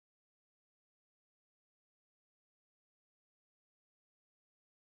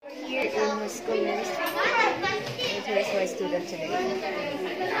Here in Moscow Ministry, and here's my student today.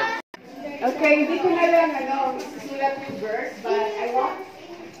 Okay, hindi ko na lang sulat yung verse, but I want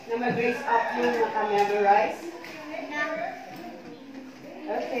na mag-raise up yung maka-memorize.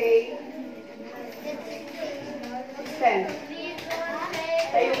 Okay. Stand.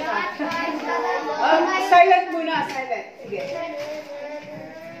 Tayo ka. Silent muna, silent. Sige.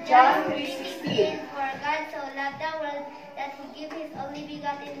 John 3:16. For God so loved the world that He gave His only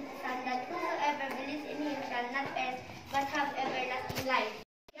begotten Son, that whosoever believes in Him shall not perish, but have everlasting life.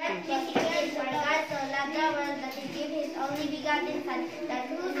 John 3:16. For God so loved the world that He gave His only begotten Son, that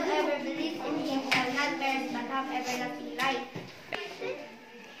whosoever believes in Him shall not perish, but have everlasting life.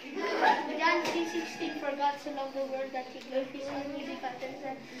 John 3:16. For God so loved the world that He gave His only begotten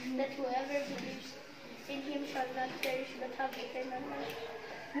Son, that whoever believes in Him shall not perish, but have eternal life.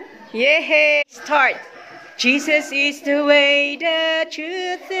 Yay! Start! Jesus is the way, the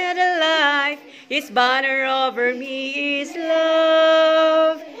truth, and the life. His banner over me is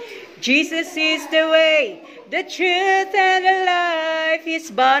love. Jesus is the way, the truth, and the life.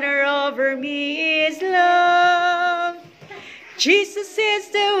 His banner over me is love. Jesus is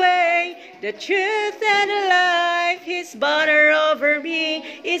the way, the truth, and the life. His banner over me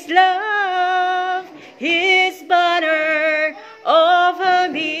is love. His banner over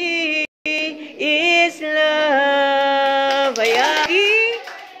me is love.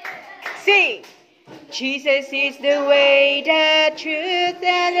 Sing. Jesus is the way, the truth,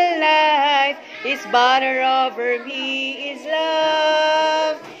 and the life. His banner over me is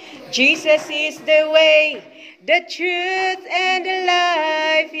love. Jesus is the way, the truth, and the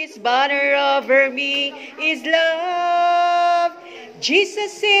life. His banner over me is love.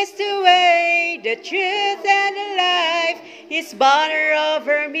 Jesus is the way, the truth, and the life. His banner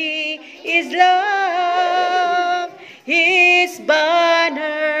over me is love. His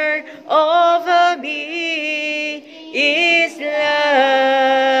banner over me is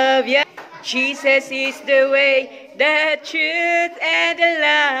love. Yeah. Jesus is the way, the truth, and the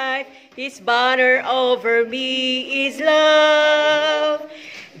life. His banner over me is love.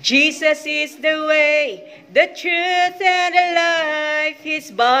 Jesus is the way, the truth, and the life.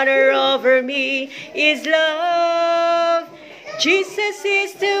 His banner over me is love. Jesus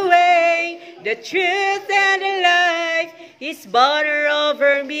is the way, the truth, and the life. His banner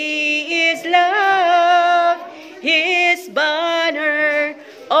over me is love. His banner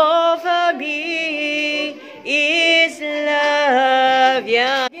over me is love.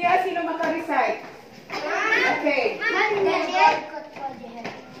 Yeah. Yeah, sino maka-recite? Okay.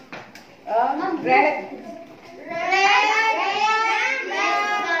 Red.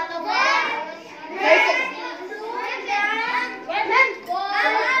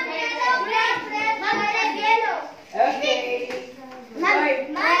 Okay.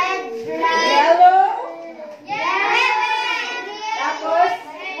 Yellow. Tapos?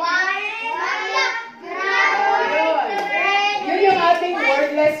 Yun yung ating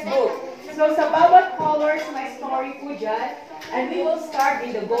wordless book. So sa bawat colors may story po dyan. And we will start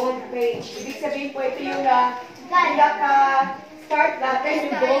with the gold page. Ibig sabihin po ito yung pinaka-start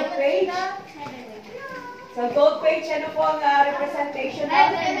natin yung gold page. So gold page, ano po ang representation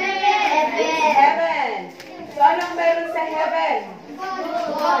of? It's heaven. So anong meron sa heaven?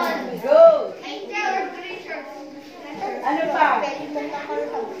 Gold. Ano pa?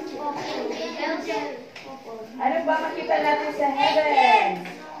 Ano ba makita natin sa heaven?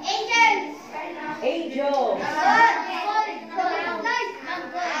 Angels.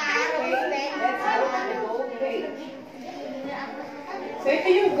 So ito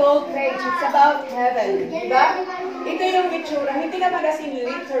yung gold page. It's about heaven. Diba? Ito yung itsura. Hindi naman kasi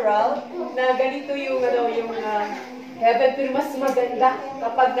literal na ganito yung, heaven. Pero mas maganda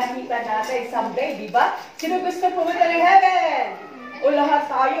kapag nakita natin someday. Diba? Sino gusto pumunta ng heaven? O lahat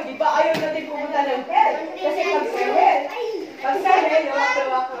tayo. Diba? Ayaw natin pumunta ng hell. Kasi pag sa hell,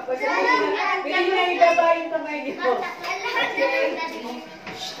 lawak-lawak ka. Hindi na ibaba yung kamay niyo. Okay?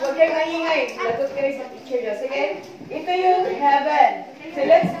 Huwag kayong maingay. Lagot kayo sa picture nyo. Sige? Ito yung heaven. So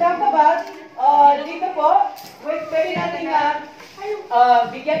let's talk about, dito po, pwede natin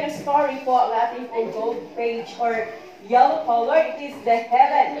bigyan ng story po ang ating gold page or yellow color. It is the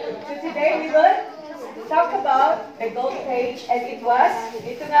heaven. So today we will talk about the gold page, and ito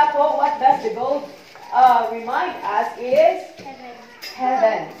nga po, what does the gold remind us is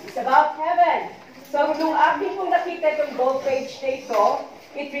heaven. It's about heaven. So nung aking po nakita itong gold page dito,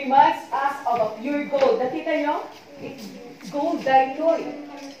 it reminds us of a pure gold. Nakita nyo? It's gold dye ito.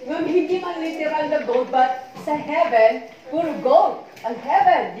 Hindi man literal na gold, but sa heaven, Puro gold. Ang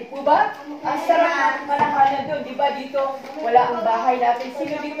heaven, di po ba? Ang sarap ng manahanan doon. Di ba dito, wala ang bahay natin.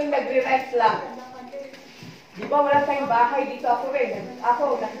 Sino dito nagre-rent lang? Di ba wala tayong bahay dito? Ako rin.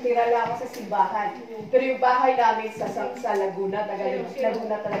 Ako, nakitira lang ako sa simbahan. Pero yung bahay namin sa Laguna,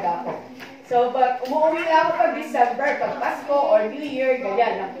 Laguna talaga ako. So, umuwi na ako pag December, pag Pasko or New Year,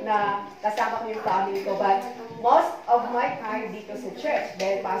 ganyan, na kasama ko yung family ko. But most of my time dito sa church,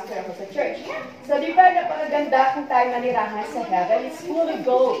 dahil pastor ako sa church. So, di ba, napakaganda kung tayo manirahan sa heaven? It's full of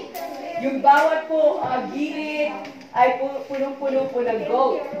gold. Yung bawat po gilid ay punong-puno po ng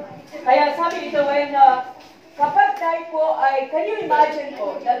gold. Kaya sabi dito, when kapag tayo po ay, can you imagine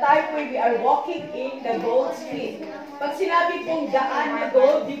po, na tayo po we are walking in the gold street. Pag sinabi pong daan na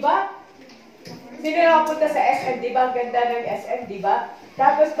gold, di ba? Sino na punta sa SM, di ba? Ang ganda ng SM, di ba?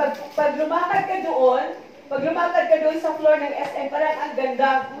 Tapos pag lumakad ka doon sa floor ng SM, parang ang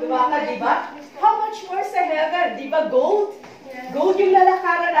ganda lumakad, di ba? How much more sa heaven, di ba? Gold? Gold yung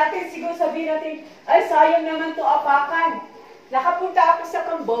lalakaran natin. Siguro sabihin natin, ay sayang naman to apakan. Nakapunta ako sa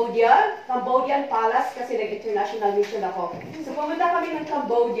Cambodian Palace, kasi nag-international mission ako. So pumunta kami ng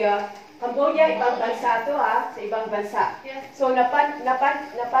Cambodia, ibang bansa to sa ibang bansa. So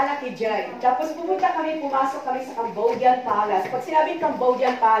napanakijay. Tapos pumasok kami sa Cambodian Palace. Pag sinabing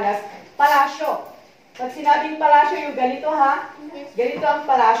Cambodian Palace, palasyo. Pag sinabing palasyo, yung ganito ganito ang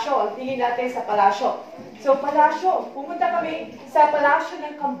palasyo. Ang tingin natin sa palasyo. So palasyo, pumunta kami sa palasyo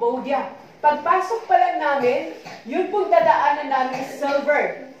ng Cambodia. Pagpasok pa lang namin, yun pong dadaanan namin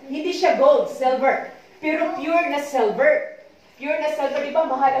silver. Hindi siya gold, silver. Pero pure na silver. Pure na silver, di ba?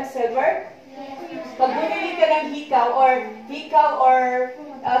 Mahal ang silver? Pag bumili ka ng hikaw or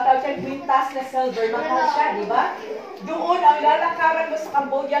kwintas na silver, mahal siya, di ba? Doon ang lalakaran mo sa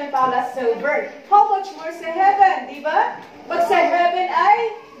Cambodian Palace, silver. How much more sa heaven, di ba? Pag sa heaven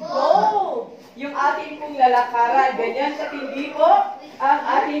ay gold. Yung ating pong lalakaran, ganyan katindi po ang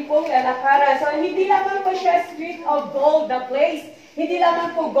ating pong lalakaran. So, hindi lamang po siya street of gold na place. Hindi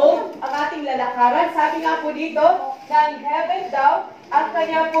lamang po gold ang ating lalakaran. Sabi nga po dito, na ang heaven daw, ang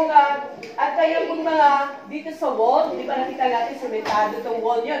kanya pong mga dito sa wall, di ba nakita natin sementado itong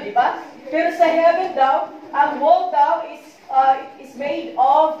wall nyo, di ba? Pero sa heaven daw, ang wall daw is made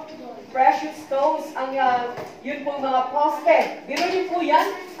of precious stones. Yun pong mga poste. Biro niyo po yan,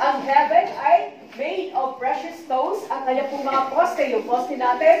 ang heaven ay made of precious stones. Ang kanya pong mga poste, yung poste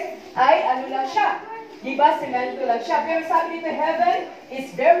natin ay ano lang siya. Diba? Semento lang siya. Pero sabi dito, heaven is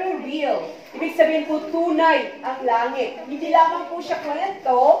very real. Ibig sabihin po, tunay ang langit. Hindi lamang po siya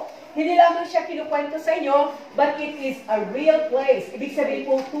kwento, hindi lamang siya kinukwento sa inyo, but it is a real place. Ibig sabihin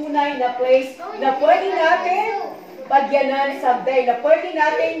po, tunay na place na pwede natin pagyanan someday, na pwede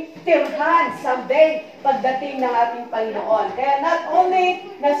natin tirhan someday pagdating ng ating Panginoon. Kaya not only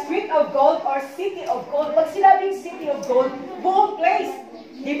na street of gold or city of gold, pag sinabing city of gold, buong place.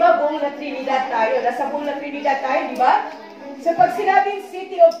 Di ba buong La Trinidad tayo? Nasa buong La Trinidad tayo, di ba? So pag sinabing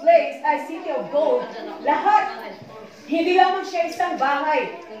city of place, ay city of gold, lahat, hindi lamang siya isang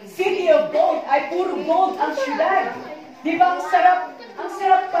bahay. City of gold ay puro gold ang syudad. Di ba ang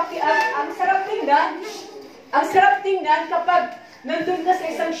sarap tingnan kapag nandun ka sa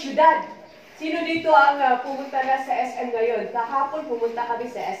isang syudad. Sino dito ang pumunta na sa SM ngayon? Kahapon pumunta kami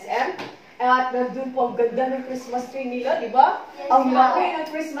sa SM. At nandun po ang ganda ng Christmas tree nila, di ba? Ang laki ng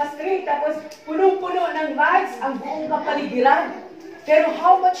Christmas tree. Tapos punong-puno ng lights ang buong kapaligiran. Pero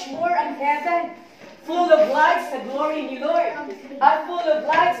how much more ang heaven? Full of lights sa glory ni Lord. At full of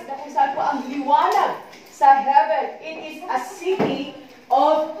lights na kung saan po ang liwanag sa heaven. It is a city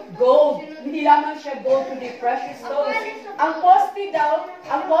of gold. Hindi lamang siya gold, kundi precious stones. Ang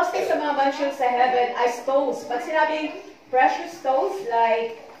poste sa mga mansion sa heaven ay stones. Pag sinabing precious stones,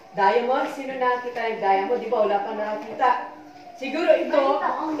 like diamond, sino nakakita ng diamond? Di ba? Wala pa nakakita. Siguro ito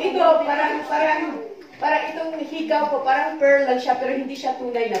parang itong hikaw ko, parang pearl lang siya, pero hindi siya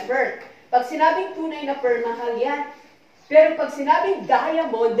tunay na pearl. Pag sinabing tunay na pearl, mahal yan. Pero pag sinabing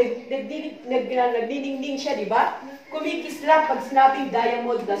diamond, nagdiningning siya, di ba? Kumikis lang pag sinabing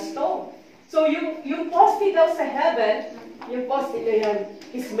diamond na stone. So yung poste daw sa heaven, yung poste na yan,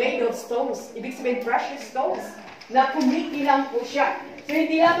 is made of stones. Ibig sabihin, precious stones, na kumikilang po siya. So,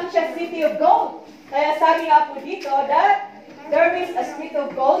 hindi lamang siya city of gold. Kaya sabi nga po dito that there is a street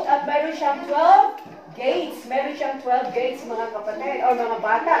of gold at mayroon siyang 12 gates. Mayroon siyang 12 gates, mga kapatid, o mga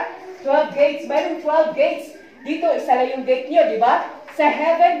bata. 12 gates. Mayroon 12 gates. Dito, isa lang yung gate niyo, di ba? Sa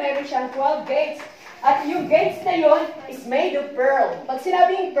heaven, mayroon siyang 12 gates. At yung gates na yon is made of pearl. Pag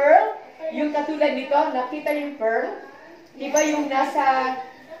sinabing pearl, yung katulad nito, nakita yung pearl? Di ba yung nasa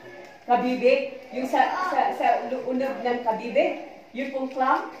kabibig? Yung sa unod ng kabibig? Yun pong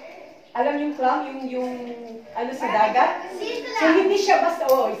clamp. alam yung clam, yung ano sa dagat? So hindi siya basta,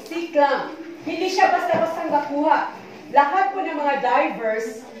 sea clam. Hindi siya basta-basta makuha. Lahat po ng mga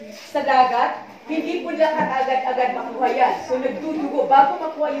divers sa dagat, hindi po lahat agad-agad makuha yan. So nagdudugo, bago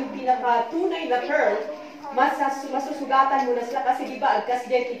makuha yung pinaka-tunay na pearl, masusugatan muna sila kasi di ba,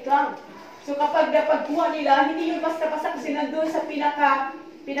 agkas-deti clam. So kapag napagkuha nila, hindi yung basta-basta kasi nandun sa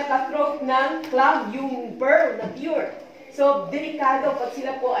pinaka-throat ng clam, yung pearl na pure. So, delikado pag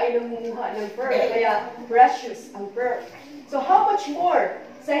sila po ay nangunguha ng pearl. Kaya, precious ang pearl. So, how much more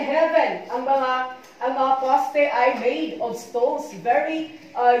sa heaven, ang mga poste ay made of stones. Very,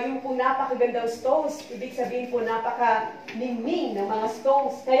 yung po napakagandang stones. Ibig sabihin po, napaka-ningning ng mga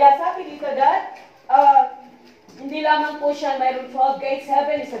stones. Kaya sabi dito that, hindi lamang po siya mayroong 12 gates.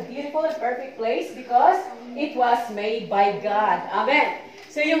 Heaven is a beautiful and perfect place because it was made by God. Amen.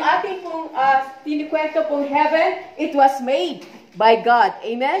 So yung ating pong tinikwento pong heaven, it was made by God.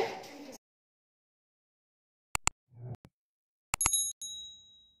 Amen?